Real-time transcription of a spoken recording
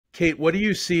Kate, what do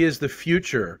you see as the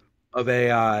future of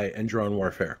AI and drone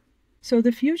warfare? So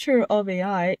the future of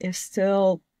AI is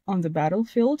still on the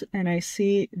battlefield, and I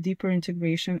see deeper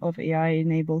integration of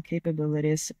AI-enabled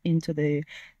capabilities into the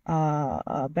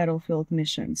battlefield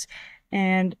missions.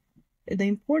 And the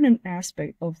important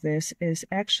aspect of this is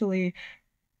actually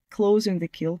closing the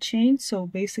kill chain. So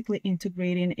basically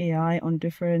integrating AI on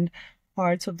different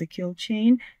parts of the kill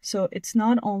chain. So it's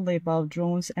not only about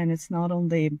drones and it's not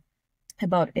only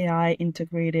about AI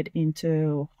integrated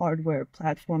into hardware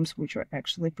platforms which are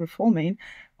actually performing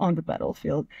on the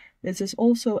battlefield. This is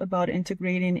also about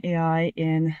integrating AI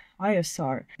in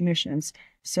ISR missions,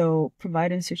 so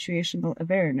providing situational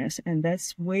awareness, and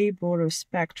that's way broader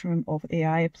spectrum of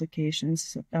AI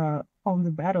applications on the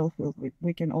battlefield.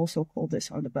 We can also call this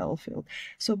on the battlefield.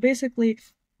 So basically,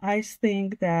 I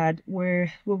think that we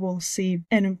will see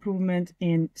an improvement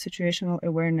in situational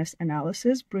awareness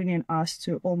analysis, bringing us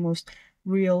to almost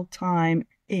real-time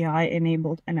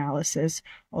AI-enabled analysis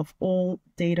of all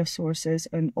data sources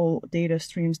and all data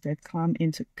streams that come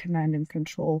into command and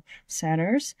control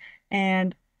centers.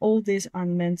 And all these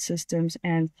unmanned systems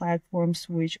and platforms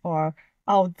which are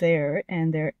out there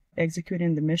and they're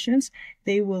executing the missions,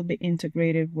 they will be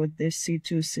integrated with these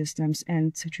C2 systems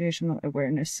and situational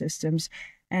awareness systems.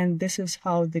 And this is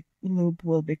how the loop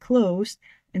will be closed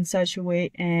in such a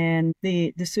way, and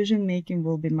the decision making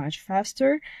will be much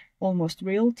faster, almost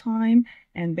real time,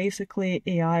 and basically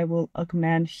AI will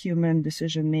augment human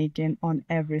decision making on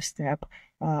every step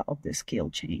of the skill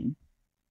chain.